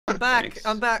back. Thanks.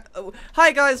 I'm back. Oh,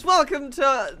 hi guys, welcome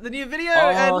to the new video.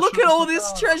 And look at all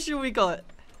this treasure we got.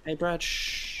 Hey, Brad.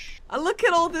 Shh. Look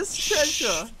at all this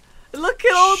treasure. Look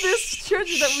at all this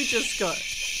treasure that we just got.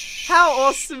 How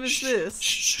awesome is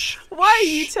this? Why are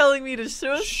you telling me to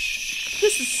shush?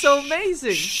 This is so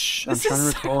amazing. I'm trying to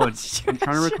record. I'm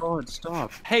trying to record.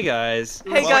 Stop. Hey guys.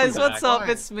 Hey guys, Welcome what's back. up?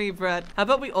 It's me, Brad. How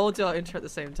about we all do our intro at the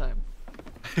same time?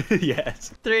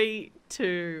 Yes. 3,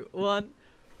 2, 1.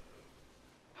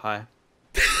 Hi.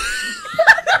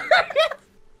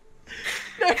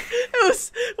 No, it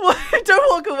was. Don't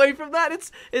walk away from that.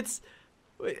 It's.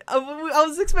 I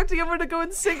was expecting everyone to go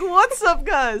and sing "What's up,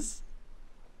 guys."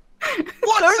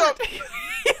 What's up?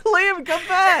 Liam, come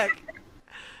back.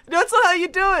 No, that's not how you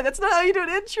do it. That's not how you do an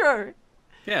intro.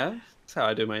 Yeah, that's how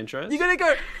I do my intros. You're gonna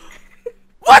go.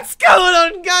 What's going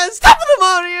on, guys? Top of the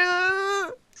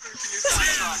morning.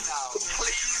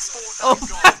 Oh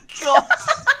my god.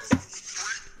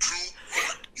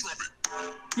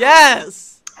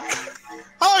 Yes.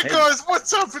 Hi guys,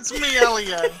 what's up? It's me,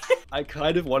 Elliot. I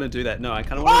kind of want to do that. No, I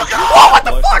kind of want to. Oh, what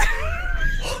the fuck?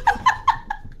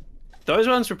 Those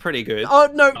ones were pretty good. Oh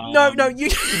no, no, you.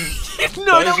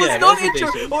 No, that was yeah, not those were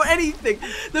intro decent. or anything.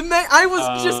 I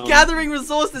was just gathering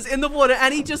resources in the water,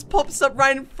 and he just pops up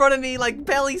right in front of me, like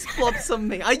belly flops on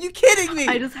me. Are you kidding me?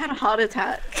 I just had a heart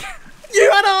attack. You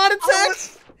had a heart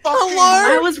attack?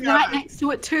 Hello? I was right next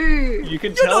to it too. You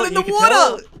can You're tell. not in the you can water.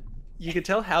 tell- You can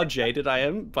tell how jaded I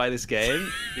am by this game.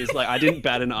 Is like I didn't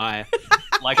bat an eye.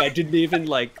 Like I didn't even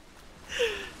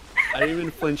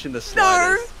flinch in the No,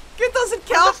 slightest. it doesn't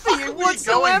count for you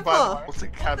whatsoever. What's the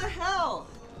What the hell?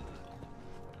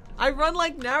 I run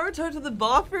like Naruto to the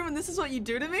bathroom, and this is what you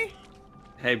do to me?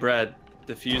 Hey Brad,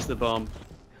 defuse the bomb.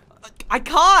 I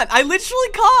can't. I literally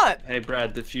can't. Hey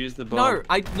Brad, defuse the bomb. No,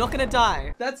 I'm not gonna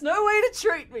die. That's no way to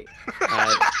treat me.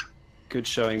 Alright, good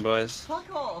showing, boys. Fuck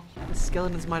off. The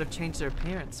skeletons might have changed their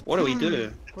appearance. What do we do?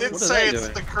 Didn't What are say they it's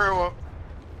doing? the crew of...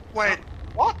 Wait,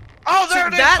 what? Oh, there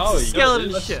it is! That's Oh, a you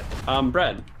skeleton gotta do ship. this.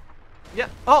 Brad, Yeah.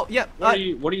 Oh, yeah.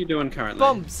 what are you doing currently?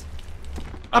 Bombs.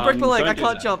 I broke my leg. don't I do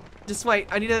can't that. jump. Just wait.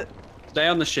 I need to. Stay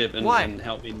on the ship and, Why? and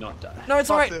help me not die. No, it's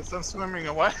Fuck alright. this, I'm swimming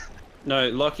away. No,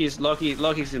 Loki's in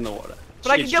the water.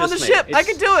 But I can It's get on the just me. ship. I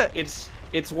can do it.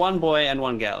 It's one boy and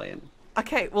one galleon.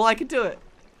 Okay. Well, I can do it.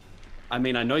 I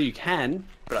mean, I know you can,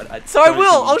 but I So I don't will.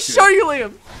 think you I'll should. show you,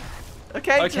 Liam.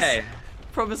 Okay. Okay.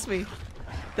 Just promise me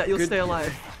that you'll Good. stay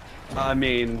alive. I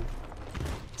mean,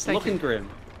 it's Thank looking you. grim.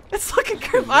 It's looking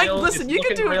grim. Listen. it's You can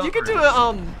looking do it. real You can do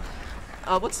grim.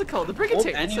 it. What's it called? The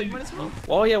brigantine. and So you- you might as well.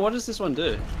 Oh yeah, what does this one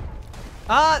do?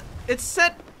 It's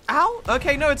set. Ow.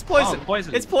 Okay. No, it's poison. Oh,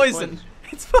 poison. It's poison. Poison.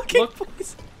 It's fucking Look.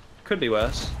 poison. Could be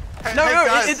worse. Hey, No, hey, no.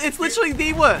 guys, It's literally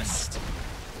the worst.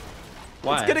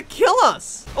 Why? It's gonna kill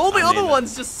us. All the I other mean-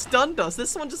 ones just stunned us.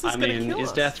 This one just is I gonna mean, kill is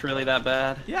us. death really that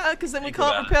bad? Yeah, because then we Think can't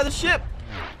about repair the ship.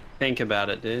 Think about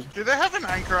it, dude. Do they have an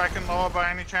anchor I can lower by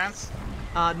any chance?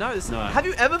 No, No. Have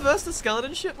you ever versed a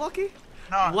skeleton ship, Lockie?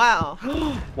 No. Wow.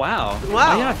 Wow.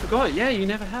 Wow. Oh, yeah, I forgot. Yeah, you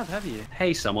never have you?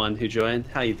 Hey, someone who joined.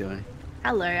 How you doing?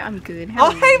 Hello, I'm good. How Oh,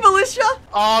 are hey, you? Militia!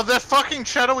 Oh, they're fucking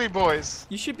shadowy boys.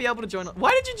 You should be able to join.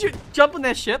 Why did you jump on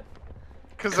their ship?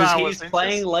 Because Because I was he's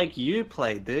playing like you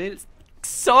played, dude.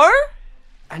 So?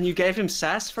 And you gave him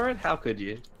sass for it? How could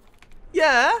you?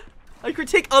 Yeah. I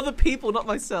critique other people, not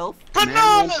myself. Man wants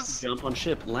Bananas! to jump on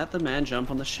ship. Let the man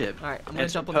jump on the ship. Alright, I'm gonna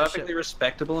It's jump on the ship. perfectly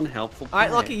respectable and helpful. Alright,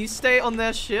 play. Lockie, you stay on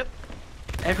their ship.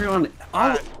 Everyone,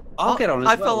 I'll get on as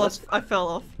I well. fell off. Let's- I fell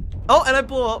off. Oh, and I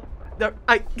blew up. No,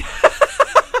 I.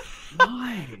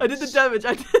 Nice. I did the damage.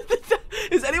 I did the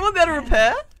Is anyone there to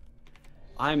repair?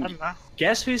 I don't know.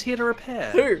 Guess who's here to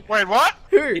repair? Who? Wait, what?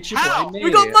 Who? It's your How? boy me.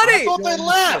 We got money! I thought they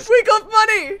left! We got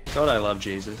money! God, I love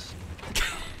Jesus.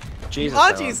 Jesus. You I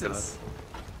are love Jesus.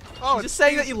 Oh, You're just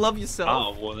saying that you love yourself.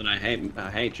 God. Oh well, then I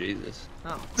hate Jesus.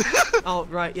 Oh. Oh,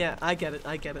 right, yeah, I get it,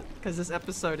 Because this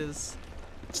episode is.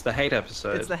 It's the hate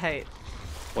episode. It's the hate.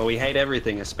 Well, we hate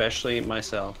everything, especially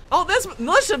myself. Oh, there's.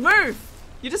 Militia, move!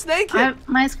 You're just naked!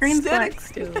 My screen's Standing- black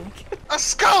still. a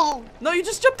skull! No, you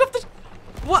just jumped off the.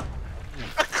 What?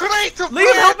 A crate of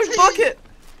Liam, help me tea! bucket!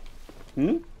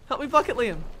 Hmm? Help me bucket,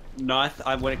 Liam. No,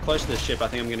 I went close to the ship. I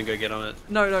think I'm gonna go get on it.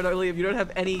 No, Liam, you don't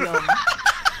have any,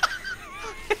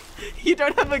 You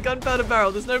don't have a gunpowder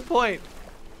barrel, there's no point.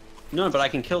 No, but I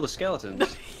can kill the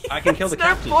skeletons. I can kill the There's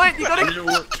no captain. point, you And then it gotta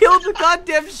will- kill the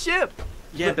goddamn ship!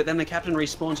 Yeah, but then the captain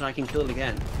respawns and I can kill it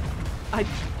again. I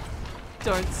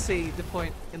don't see the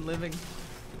point in living.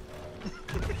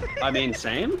 I mean,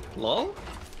 same? Lol?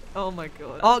 Oh my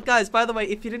god. Oh, guys, by the way,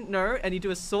 if you didn't know, and you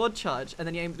do a sword charge, and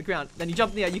then you aim at the ground, then you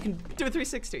jump in the air, you can do a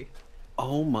 360.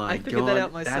 Oh my I figured god, that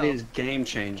out myself. that is game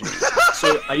changing.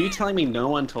 So, are you telling me no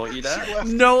one taught you that?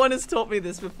 No one has taught me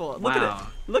this before. Look at Wow.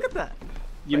 it. Look at that.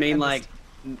 You Wait, mean I like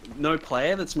no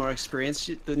player that's more experienced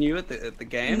than you at the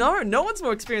game? No, no one's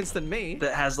more experienced than me.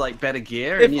 That has like better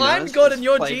gear. If and, you know, I'm has God and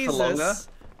you're played for longer? Jesus,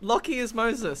 Lockie is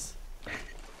Moses.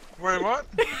 Wait, what?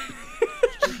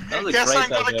 That was a Guess great I'm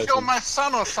gonna diversion. kill my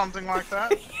son or something like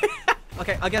that.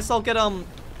 Okay, I guess I'll get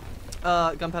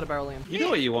gunpowder barrelium. You know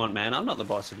what you want, man. I'm not the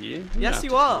boss of you. You Yes, don't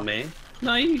you have to are. tell me.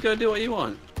 No, you go do what you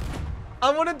want.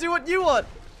 I want to do what you want,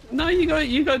 No, you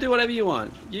go do whatever you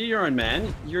want. You're your own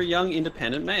man. You're a young,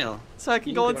 independent male. so I can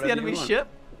You go can onto do the whatever you enemy want. ship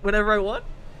whenever I want.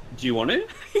 Do you want to?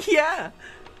 Yeah.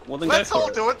 Well, then Let's go for all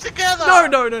it. do it together. No,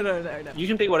 no, no, no, no, no. You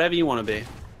can be whatever you want to be.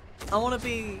 I want to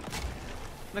be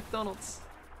McDonald's.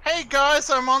 Hey guys,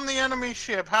 I'm on the enemy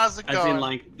ship. How's it As going? in,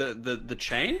 like, the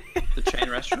chain? The chain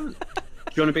restaurant?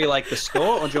 Do you want to be like the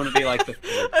store, or do you want to be like the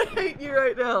food? I hate you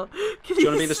right now. Do you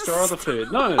want to be the store or the food?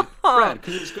 No, Brad,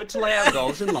 because it's good to lay out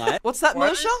goals in life. What's that, What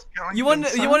Militia? is going You want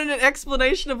on, you son? wanted an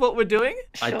explanation of what we're doing?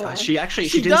 Sure. She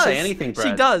didn't does. say anything, Brad.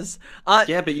 She does.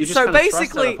 Yeah, but you just so kind of thrust that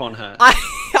basically, upon her.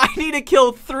 I need to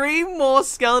kill 3 more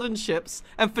skeleton ships,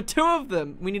 and for 2 of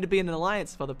them, we need to be in an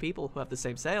alliance with other people who have the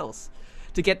same sails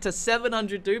to get to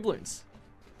 700 doubloons.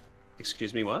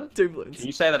 Excuse me, what? Doubloons. Can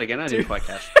you say that again? I didn't quite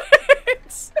catch.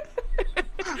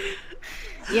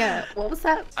 Yeah, what was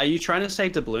that? Are you trying to say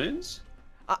doubloons?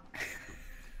 Uh,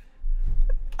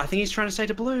 I think he's trying to say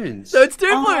doubloons. So it's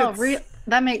Oh, doubloons.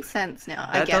 that makes sense now.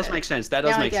 I That get does it. make sense. That Now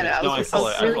does I make get sense. it. No, I I follow.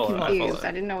 was I really follow. I confused. follow.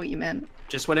 I didn't know what you meant.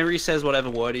 Just whenever he says whatever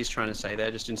word he's trying to say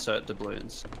there, just insert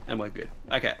doubloons, and we're good.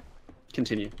 Okay,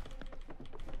 continue.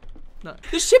 No.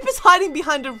 The ship is hiding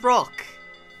behind a rock.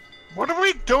 What are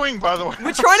we doing, by the way?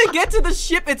 We're trying to get to the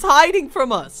ship. It's hiding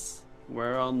from us.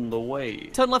 We're on the way.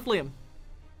 Turn left, Liam.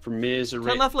 From misery.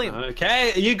 Turn left, Liam.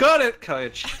 Okay, you got it,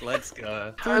 coach. Let's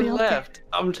go. Turn Okay. left.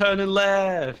 I'm turning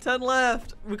left. Turn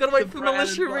left. We've got to wait for Brad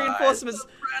militia advice. reinforcements. The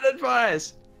Brad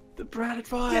advice. The Brad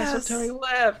advice. I'm Yes. turning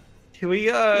left. Here we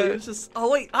go. It's just, oh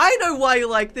wait, I know why you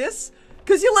like this.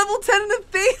 Because you're level 10 in the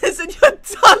Thieves and you're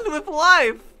done with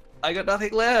life. I got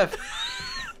nothing left.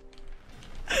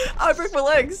 I break my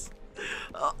legs.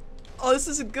 Oh, this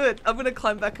isn't good. I'm gonna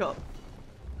climb back up.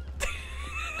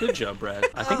 Good job, Brad.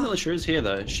 I think Militia is here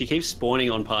though. She keeps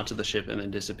spawning on parts of the ship and then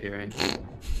disappearing.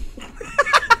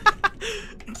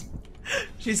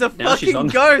 She's a Now she's fucking on-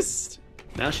 ghost.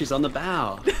 Now she's on the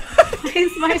bow. Why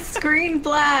is my screen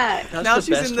black? That's Now the she's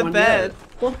best in the one bed.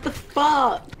 yet. What the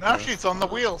fuck? Now she's on the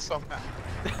wheel somehow.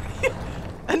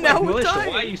 And now we're Militia, dying.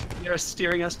 why are you you're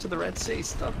steering us to the Red Sea?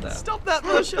 Stop that. Stop that,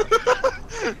 Militia.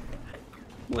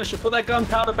 Militia, put that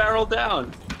gunpowder barrel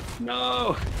down.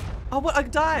 No. Oh, what? I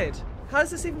died. How is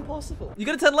this even possible? You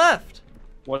gotta turn left.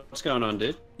 What's going on,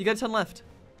 dude? You gotta turn left.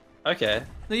 Okay.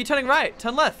 No, you're turning right.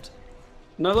 Turn left.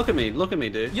 No, look at me. Look at me,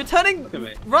 dude. You're turning Look at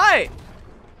me. right.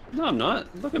 No, I'm not.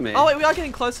 Look at me. Oh, wait, we are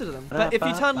getting closer to them. But if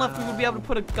you turn left, we would be able to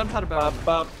put a gunpowder barrel.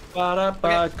 Ba, ba, da,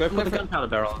 ba. Okay, Go wait put the for it. gunpowder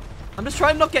barrel on. I'm just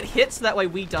trying to not get hit so that way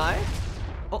we die.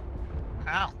 Oh,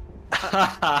 Ow.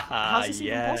 how's this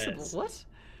yes. even possible? What?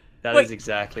 That Wait. is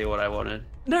exactly what I wanted.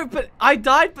 No, but I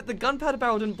died, but the gunpowder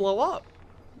barrel didn't blow up.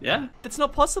 Yeah? That's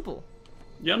not possible.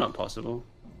 You're not possible.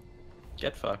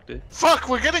 Get fucked, dude. Fuck,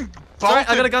 we're getting bolted. Sorry,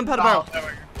 I got a gunpowder barrel. there we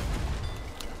go.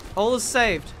 All is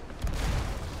saved.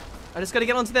 I just gotta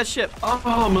get onto their ship.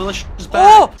 Oh, Militia's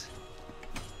Oh! back.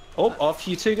 Oh, off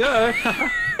you two go.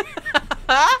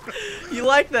 You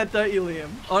like that, don't you, Liam?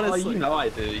 Oh, Honestly. you know I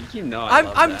do. You know I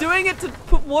love I'm that. doing it to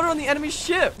put water on the enemy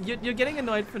ship. You're getting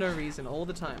annoyed for no reason all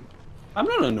the time. I'm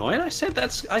not annoyed. I said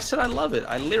I love it.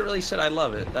 I literally said I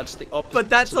love it. That's the opposite. But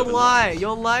that's a of lie. annoyance.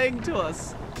 You're lying to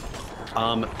us.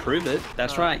 Prove it.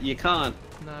 That's Oh. right. You can't.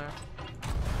 No.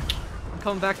 I'm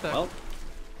coming back though. Well,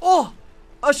 Oh!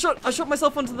 I shot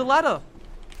myself onto the ladder.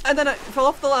 And then I fell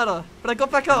off the ladder. But I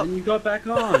got back up. and you got back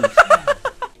on.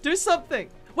 Do something.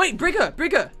 Wait,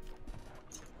 Brigger!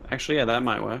 Actually, yeah, that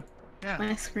might work. Yeah.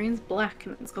 My screen's black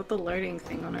and it's got the loading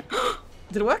thing on it.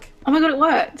 Did it work? Oh my god, it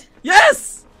worked!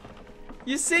 Yes!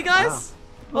 You see, guys?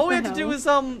 What All we the had to do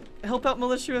hell? was help out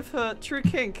Militia with her true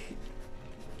kink.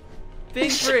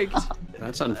 Being rigged.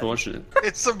 That's unfortunate.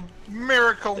 It's a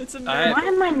miracle. It's a I- miracle. Why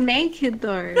am I naked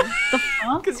though? the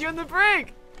fuck? Because you're in the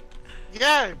brig.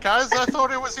 Yeah, guys, I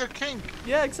thought it was your king.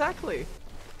 Yeah, exactly.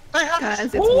 They have Guys,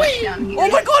 it's wet down here. Oh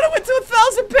my god, it went to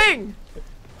 1,000 ping!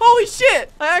 Holy shit!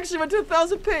 I actually went to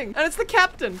 1,000 ping. And it's the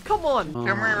captain. Come on. Can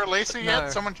we release it yet? No.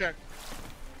 Someone check.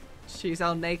 She's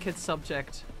our naked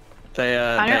subject. They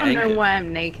I don't they know anchored. why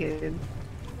I'm naked.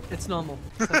 It's normal.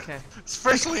 It's okay.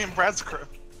 Especially in Brad's crew.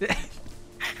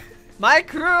 My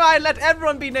crew, I let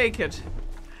everyone be naked.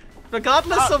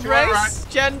 Regardless of you're right. race,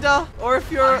 gender, or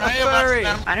if you're a I may have furry.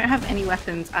 accident- I don't have any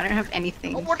weapons. I don't have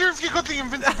anything. I wonder if you got the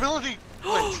invincibility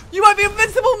glitch. You might be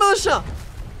invincible, Militia!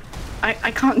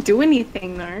 I can't do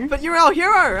anything though. But you're our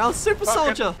hero, our super Fuck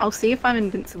it. soldier. I'll see if I'm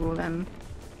invincible then.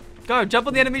 Go, jump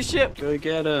on the enemy ship. Go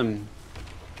get him.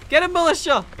 Get him,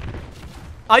 Militia.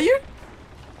 Are you?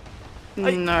 No,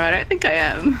 I don't think I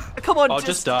am. Come on, I'll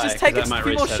just just die, take 'cause a that might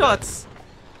few more reset it. shots.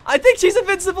 I think she's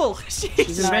invincible.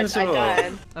 She's No, invincible. I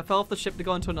died. I fell off the ship to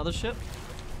go into another ship.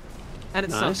 And it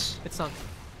Nice. sunk. It sunk.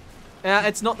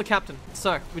 It's not the captain.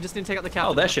 So, we just need to take out the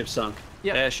captain. Oh, their ship sunk.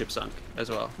 Yep. Their ship sunk as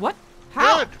well. What?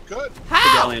 How? Good. The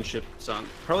How? galleon ship sunk.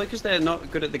 Probably because they're not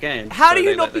good at the game. How so do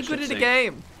they you not let be their good ship at a sink.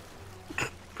 game?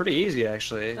 Pretty easy,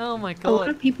 actually. Oh my A lot god.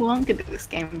 of people aren't good at this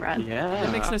game, Brad. Yeah.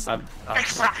 That makes no sense.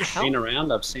 I've been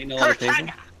around. I've seen a lot of people.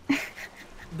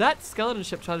 That skeleton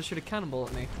ship tried to shoot a cannonball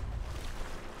at me.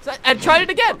 And tried it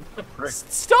again. Prick.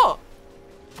 Stop.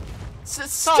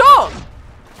 Stop.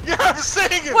 Yeah, I'm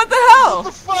saying it. What the What hell?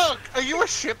 the fuck? Are you a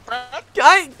shit rat?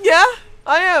 Yeah,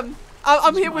 I am.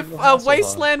 I'm here with my little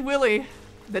Wasteland Willy.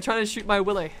 They're trying to shoot my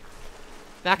Willy.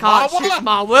 They My can't Willy. shoot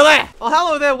my Willy. Oh,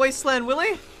 hello there, Wasteland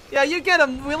Willy. Yeah, you get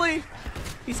him, Willy.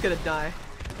 He's gonna die.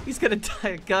 He's gonna die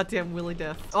a goddamn Willy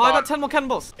death. Oh, I got 10 more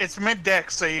cannonballs. It's mid-deck,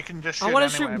 so you can just shoot I want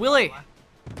to anywhere, shoot Willy.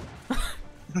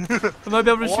 I might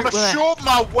be able I to want shoot to Willy. shoot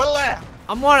my Willy.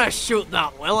 I want to shoot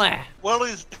that Willy.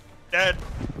 Willie's dead.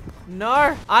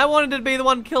 No, I wanted to be the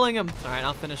one killing him. All right,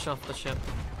 I'll finish off the ship.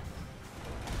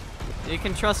 You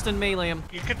can trust in me, Liam.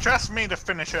 You can trust me to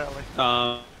finish early.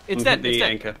 It's hit dead, the it's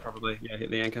dead. anchor, probably. Yeah, hit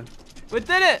the anchor. We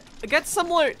did it! Get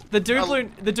some loot. The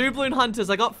doubloon hunters.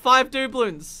 I got 5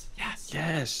 doubloons. Yes.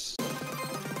 Yes.